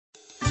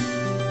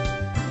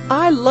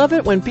I love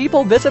it when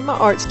people visit my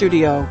art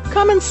studio.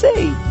 Come and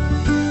see.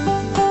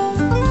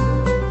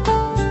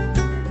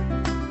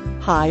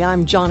 Hi,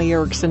 I'm Joni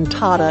Eareckson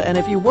Tada, and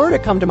if you were to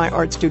come to my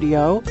art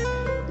studio,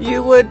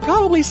 you would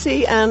probably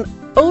see an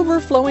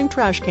overflowing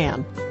trash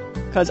can,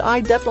 because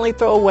I definitely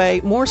throw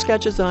away more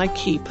sketches than I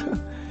keep.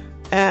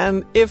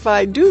 And if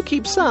I do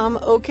keep some,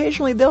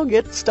 occasionally they'll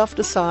get stuffed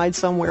aside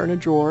somewhere in a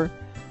drawer.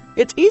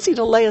 It's easy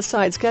to lay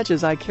aside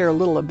sketches I care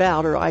little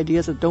about or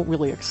ideas that don't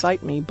really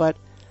excite me, but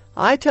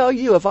I tell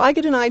you, if I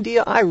get an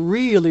idea I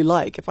really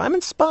like, if I'm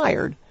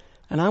inspired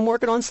and I'm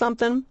working on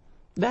something,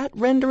 that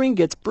rendering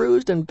gets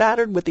bruised and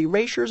battered with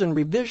erasures and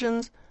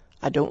revisions.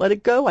 I don't let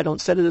it go. I don't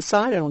set it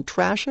aside. I don't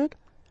trash it.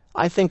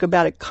 I think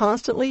about it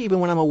constantly, even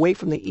when I'm away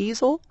from the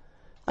easel.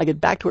 I get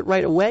back to it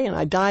right away, and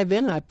I dive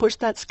in, and I push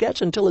that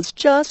sketch until it's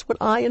just what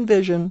I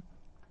envision.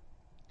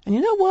 And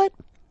you know what?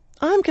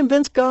 I'm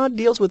convinced God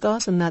deals with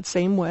us in that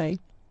same way.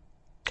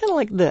 Kind of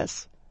like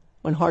this.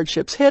 When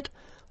hardships hit,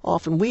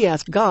 often we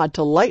ask God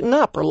to lighten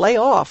up or lay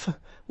off.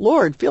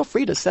 Lord, feel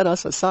free to set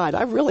us aside.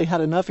 I've really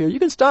had enough here. You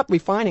can stop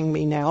refining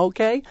me now,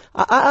 okay?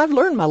 I've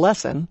learned my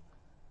lesson.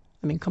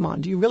 I mean, come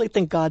on, do you really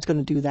think God's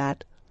going to do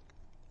that?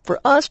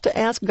 For us to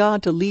ask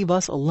God to leave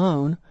us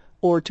alone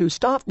or to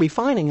stop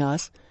refining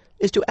us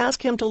is to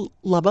ask Him to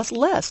love us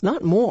less,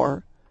 not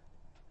more.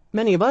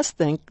 Many of us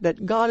think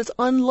that God is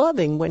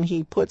unloving when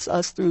He puts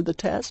us through the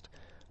test,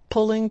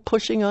 pulling,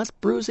 pushing us,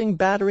 bruising,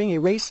 battering,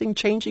 erasing,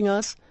 changing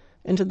us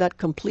into that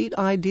complete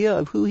idea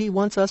of who He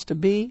wants us to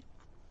be.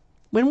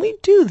 When we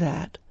do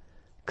that,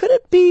 could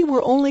it be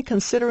we're only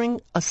considering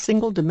a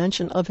single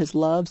dimension of His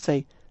love,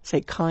 say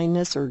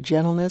kindness or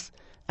gentleness,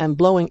 and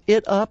blowing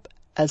it up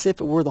as if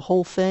it were the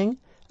whole thing,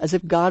 as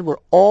if God were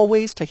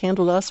always to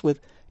handle us with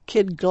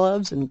kid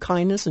gloves and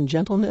kindness and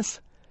gentleness?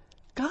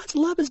 God's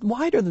love is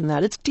wider than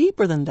that. It's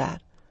deeper than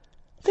that.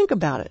 Think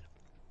about it.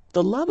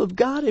 The love of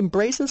God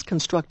embraces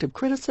constructive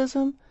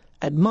criticism,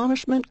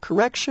 admonishment,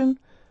 correction,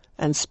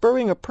 and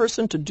spurring a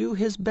person to do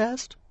his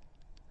best.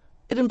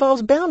 It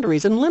involves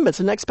boundaries and limits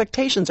and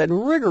expectations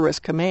and rigorous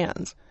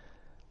commands.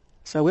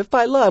 So if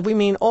by love we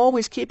mean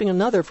always keeping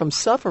another from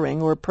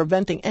suffering or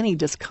preventing any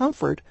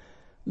discomfort,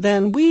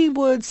 then we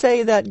would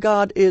say that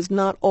God is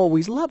not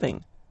always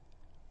loving.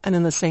 And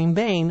in the same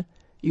vein,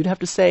 you'd have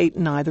to say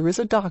neither is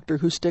a doctor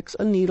who sticks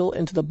a needle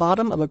into the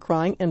bottom of a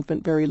crying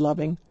infant very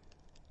loving.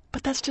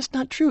 But that's just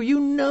not true.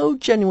 You know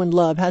genuine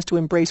love has to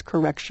embrace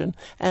correction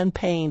and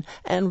pain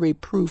and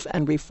reproof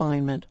and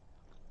refinement.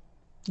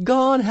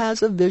 God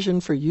has a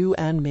vision for you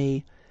and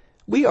me.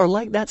 We are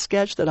like that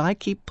sketch that I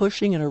keep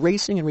pushing and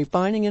erasing and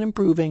refining and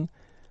improving.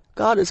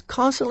 God is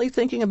constantly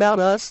thinking about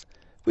us.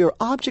 We are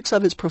objects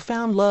of His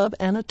profound love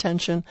and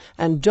attention,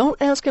 and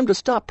don't ask Him to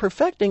stop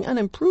perfecting and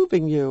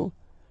improving you.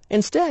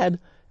 Instead,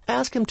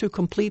 ask Him to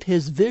complete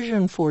His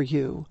vision for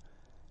you.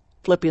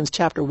 Philippians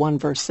chapter 1,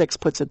 verse 6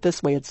 puts it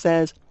this way. It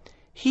says,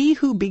 "He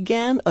who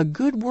began a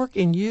good work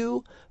in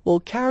you will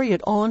carry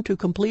it on to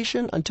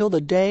completion until the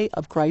day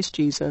of Christ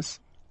Jesus."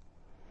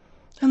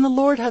 And the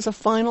Lord has a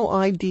final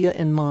idea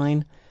in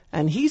mind,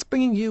 and He's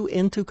bringing you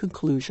into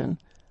conclusion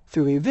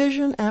through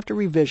revision after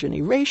revision,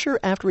 erasure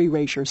after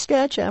erasure,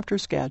 sketch after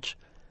sketch.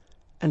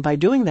 And by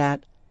doing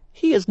that,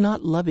 He is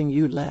not loving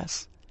you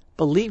less.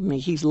 Believe me,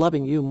 He's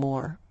loving you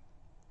more.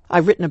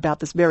 I've written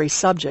about this very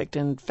subject.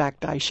 In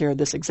fact, I share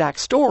this exact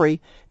story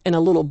in a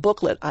little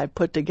booklet I've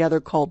put together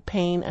called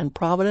Pain and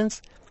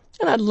Providence.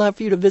 And I'd love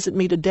for you to visit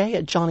me today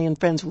at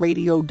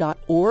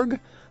johnnyandfriendsradio.org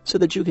so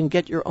that you can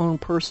get your own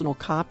personal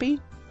copy.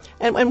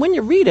 And when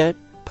you read it,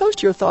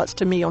 post your thoughts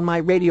to me on my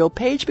radio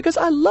page because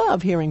I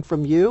love hearing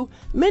from you.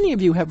 Many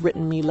of you have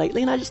written me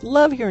lately, and I just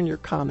love hearing your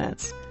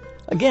comments.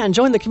 Again,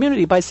 join the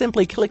community by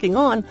simply clicking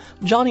on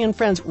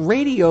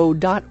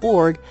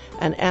johnnyandfriendsradio.org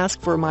and ask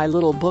for my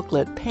little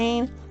booklet,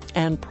 Pain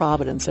and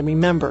Providence. And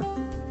remember,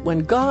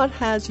 when God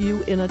has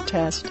you in a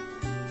test,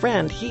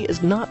 friend, He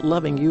is not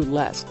loving you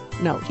less.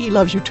 No, He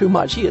loves you too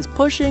much. He is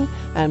pushing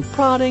and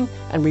prodding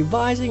and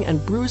revising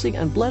and bruising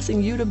and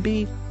blessing you to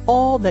be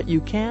all that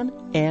you can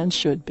and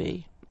should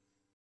be.